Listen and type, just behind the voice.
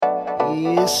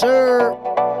Yes, sir.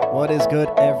 What is good,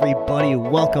 everybody?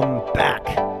 Welcome back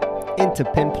into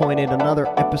Pinpointed, another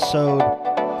episode.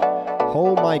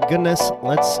 Oh my goodness,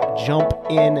 let's jump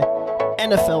in.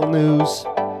 NFL news,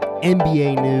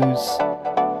 NBA news,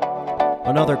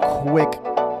 another quick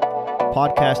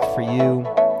podcast for you.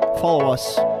 Follow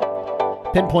us,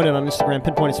 Pinpointed on Instagram,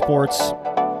 Pinpointed Sports,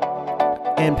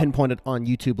 and Pinpointed on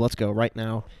YouTube. Let's go right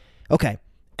now. Okay,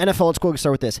 NFL, let's quickly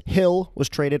start with this. Hill was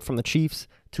traded from the Chiefs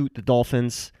to the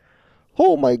Dolphins.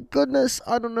 Oh my goodness,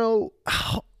 I don't know.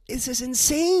 This is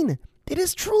insane. It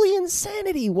is truly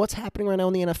insanity what's happening right now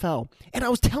in the NFL. And I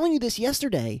was telling you this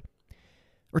yesterday,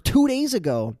 or 2 days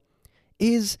ago,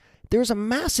 is there's a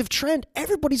massive trend.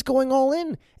 Everybody's going all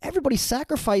in. Everybody's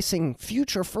sacrificing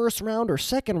future first round or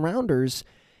second rounders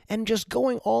and just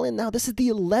going all in. Now, this is the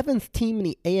 11th team in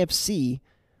the AFC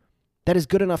that is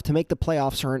good enough to make the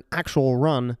playoffs or an actual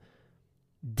run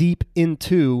deep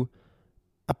into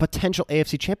a potential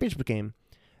AFC championship game.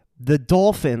 The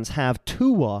Dolphins have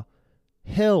Tua,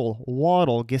 Hill,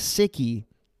 Waddle, Gesicki.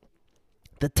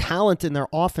 The talent in their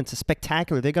offense is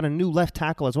spectacular. They got a new left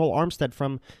tackle as well, Armstead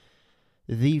from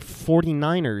the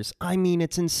 49ers. I mean,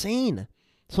 it's insane.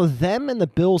 So them and the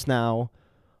Bills now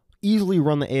easily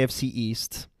run the AFC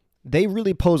East. They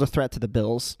really pose a threat to the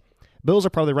Bills. Bills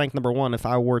are probably ranked number one if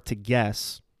I were to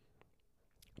guess,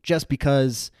 just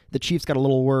because the Chiefs got a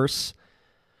little worse.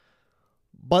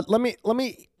 But let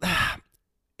me.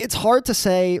 It's hard to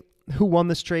say who won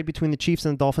this trade between the Chiefs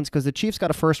and the Dolphins because the Chiefs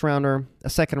got a first rounder, a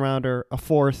second rounder, a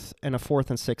fourth, and a fourth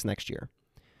and sixth next year.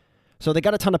 So they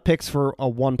got a ton of picks for a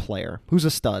one player who's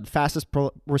a stud, fastest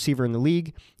receiver in the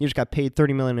league. He just got paid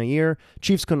 $30 million a year.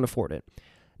 Chiefs couldn't afford it.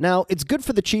 Now, it's good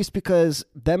for the Chiefs because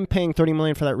them paying $30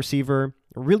 million for that receiver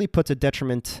really puts a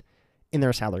detriment in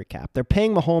their salary cap. They're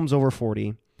paying Mahomes over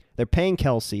 $40. They're paying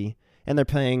Kelsey, and they're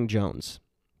paying Jones.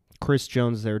 Chris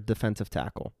Jones, their defensive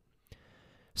tackle.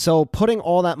 So putting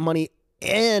all that money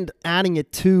and adding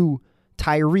it to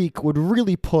Tyreek would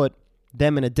really put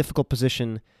them in a difficult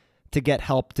position to get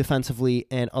help defensively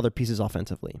and other pieces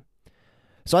offensively.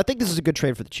 So I think this is a good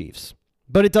trade for the Chiefs,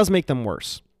 but it does make them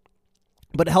worse.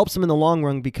 But it helps them in the long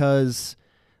run because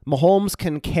Mahomes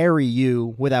can carry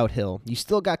you without Hill. You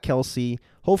still got Kelsey.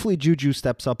 Hopefully Juju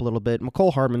steps up a little bit.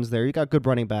 McCole Hardman's there. You got good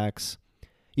running backs.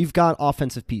 You've got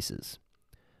offensive pieces.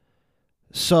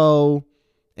 So,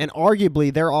 and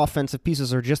arguably their offensive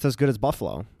pieces are just as good as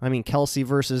Buffalo. I mean, Kelsey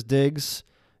versus Diggs,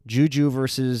 Juju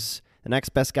versus the next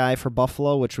best guy for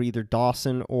Buffalo, which were either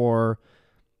Dawson or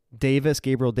Davis,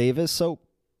 Gabriel Davis. So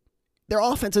their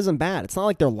offense isn't bad. It's not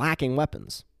like they're lacking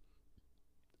weapons.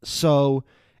 So,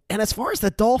 and as far as the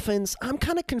Dolphins, I'm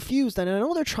kind of confused. And I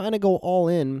know they're trying to go all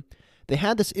in. They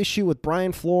had this issue with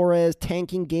Brian Flores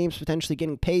tanking games, potentially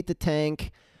getting paid to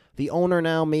tank. The owner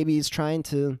now maybe is trying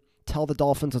to tell the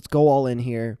Dolphins, let's go all in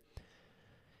here.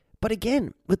 But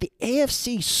again, with the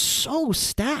AFC so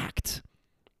stacked,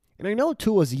 and I know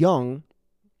Tua's young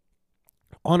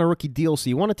on a rookie deal, so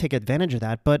you want to take advantage of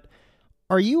that, but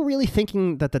are you really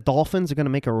thinking that the Dolphins are going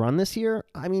to make a run this year?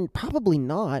 I mean, probably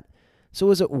not. So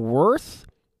is it worth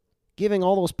giving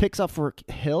all those picks up for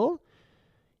Hill?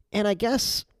 And I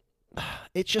guess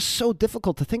it's just so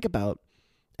difficult to think about.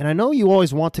 And I know you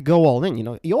always want to go all in. You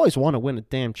know, you always want to win a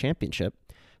damn championship.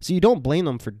 So you don't blame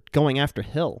them for going after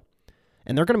Hill.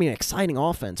 And they're going to be an exciting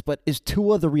offense. But is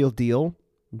Tua the real deal?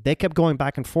 They kept going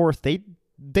back and forth. They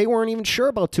weren't even sure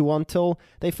about Tua until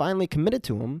they finally committed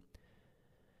to him.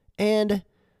 And,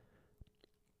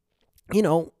 you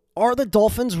know, are the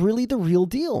Dolphins really the real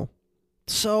deal?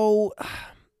 So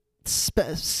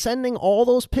sending all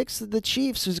those picks to the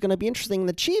Chiefs is going to be interesting.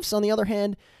 The Chiefs, on the other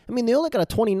hand, I mean, they only got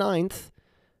a 29th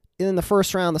in the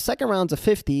first round. The second round's a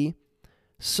 50.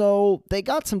 So they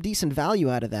got some decent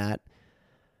value out of that.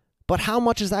 But how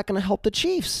much is that going to help the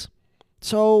Chiefs?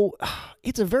 So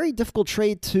it's a very difficult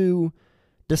trade to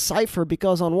decipher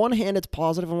because on one hand it's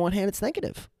positive, on one hand it's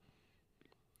negative.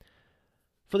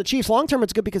 For the Chiefs, long term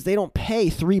it's good because they don't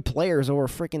pay three players over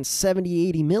freaking 70,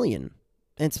 80 million.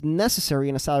 And it's necessary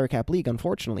in a salary cap league,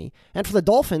 unfortunately. And for the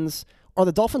Dolphins, are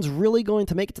the Dolphins really going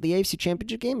to make it to the AFC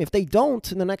Championship game? If they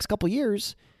don't in the next couple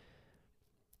years,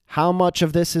 how much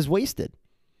of this is wasted?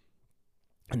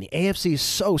 And the AFC is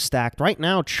so stacked. Right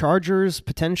now, Chargers,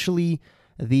 potentially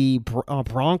the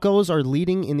Broncos are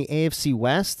leading in the AFC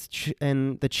West,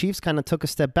 and the Chiefs kind of took a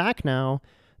step back now.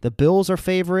 The Bills are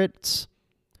favorites.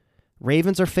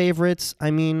 Ravens are favorites. I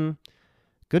mean,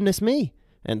 goodness me.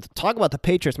 And talk about the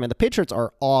Patriots, man. The Patriots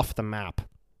are off the map.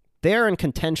 They're in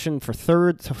contention for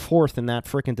third to fourth in that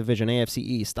freaking division, AFC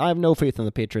East. I have no faith in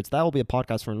the Patriots. That will be a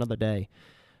podcast for another day.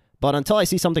 But until I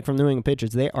see something from the New England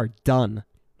Patriots, they are done.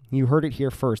 You heard it here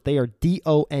first. They are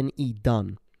done,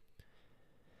 done.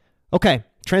 Okay,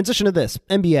 transition to this.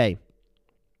 NBA.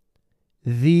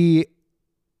 The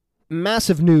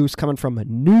massive news coming from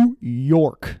New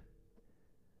York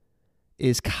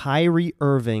is Kyrie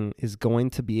Irving is going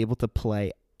to be able to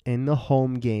play in the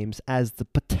home games as the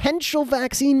potential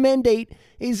vaccine mandate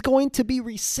is going to be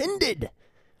rescinded.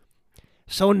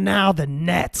 So now the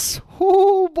Nets,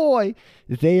 oh boy,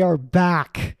 they are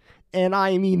back. And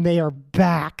I mean, they are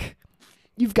back.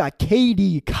 You've got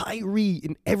KD, Kyrie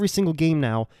in every single game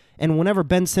now. And whenever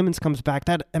Ben Simmons comes back,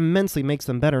 that immensely makes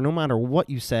them better, no matter what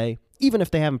you say, even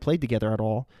if they haven't played together at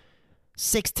all.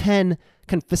 6'10",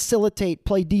 can facilitate,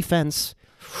 play defense.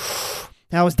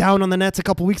 I was down on the Nets a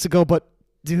couple weeks ago, but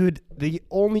dude, the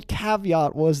only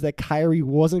caveat was that Kyrie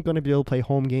wasn't going to be able to play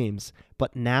home games.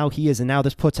 But now he is, and now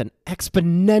this puts an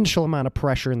exponential amount of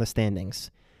pressure in the standings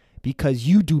because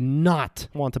you do not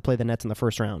want to play the Nets in the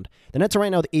first round. The Nets are right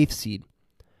now the 8th seed.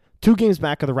 2 games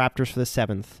back of the Raptors for the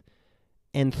 7th,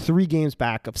 and 3 games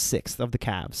back of 6th of the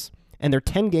Cavs. And there are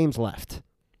 10 games left.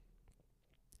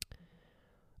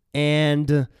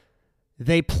 And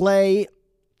they play,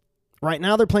 right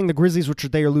now they're playing the Grizzlies, which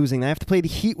they are losing. They have to play the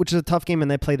Heat, which is a tough game, and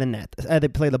they play they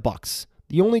play the Bucks.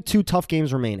 The only 2 tough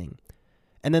games remaining.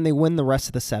 And then they win the rest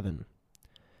of the 7.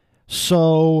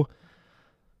 So,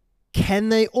 can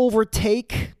they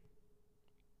overtake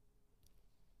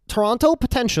Toronto?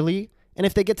 Potentially. And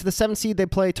if they get to the 7th seed, they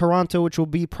play Toronto, which will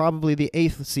be probably the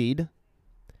 8th seed.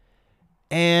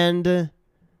 And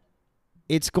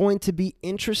it's going to be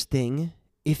interesting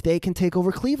if they can take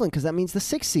over Cleveland, because that means the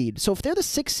 6th seed. So if they're the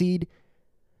 6th seed,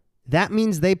 that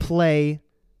means they play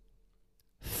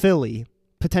Philly,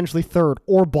 potentially 3rd,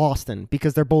 or Boston,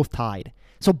 because they're both tied.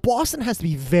 So Boston has to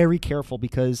be very careful,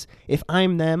 because if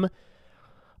I'm them,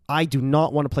 I do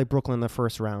not want to play Brooklyn in the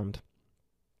first round.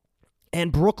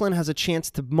 And Brooklyn has a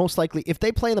chance to most likely, if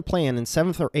they play in the play-in in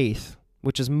 7th or 8th,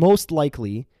 which is most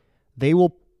likely, they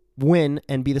will win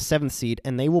and be the 7th seed,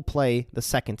 and they will play the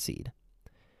 2nd seed.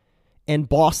 And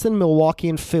Boston, Milwaukee,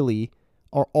 and Philly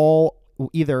are all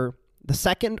either the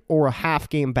 2nd or a half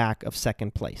game back of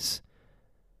 2nd place.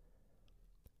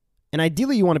 And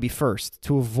ideally, you want to be 1st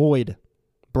to avoid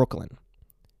Brooklyn.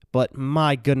 But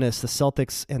my goodness, the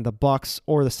Celtics and the Bucks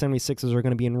or the 76ers are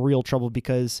going to be in real trouble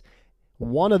because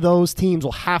one of those teams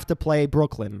will have to play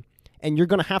Brooklyn. And you're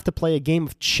going to have to play a game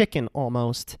of chicken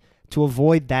almost to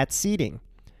avoid that seeding.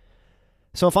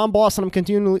 So if I'm Boston,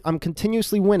 I'm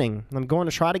continuously winning. I'm going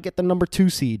to try to get the number 2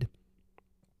 seed.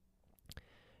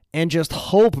 And just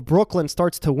hope Brooklyn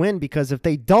starts to win, because if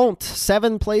they don't,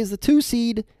 7 plays the 2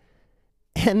 seed.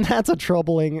 And that's a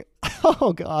troubling,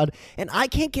 oh God. And I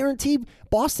can't guarantee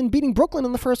Boston beating Brooklyn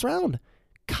in the first round.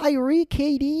 Kyrie,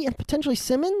 KD, and potentially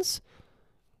Simmons.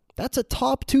 That's a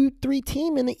top 2-3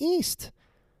 team in the East.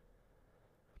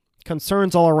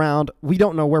 Concerns all around. We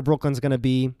don't know where Brooklyn's going to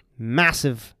be.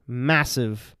 Massive,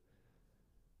 massive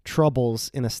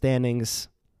troubles in the standings.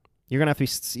 You're gonna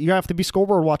have to be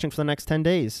scoreboard watching for the next 10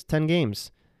 days, 10 games,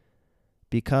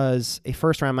 because a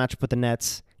first round matchup with the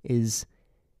Nets is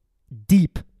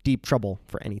deep, deep trouble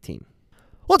for any team.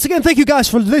 Once again, thank you guys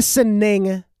for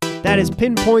listening. That is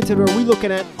Pinpointed, where we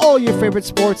looking at all your favorite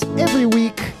sports every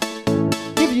week,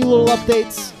 give you little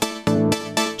updates.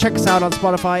 Check us out on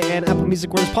Spotify and Apple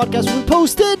Music, where this podcast will be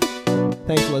posted.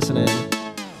 Thanks for listening.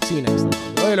 See you next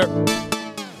time. Later.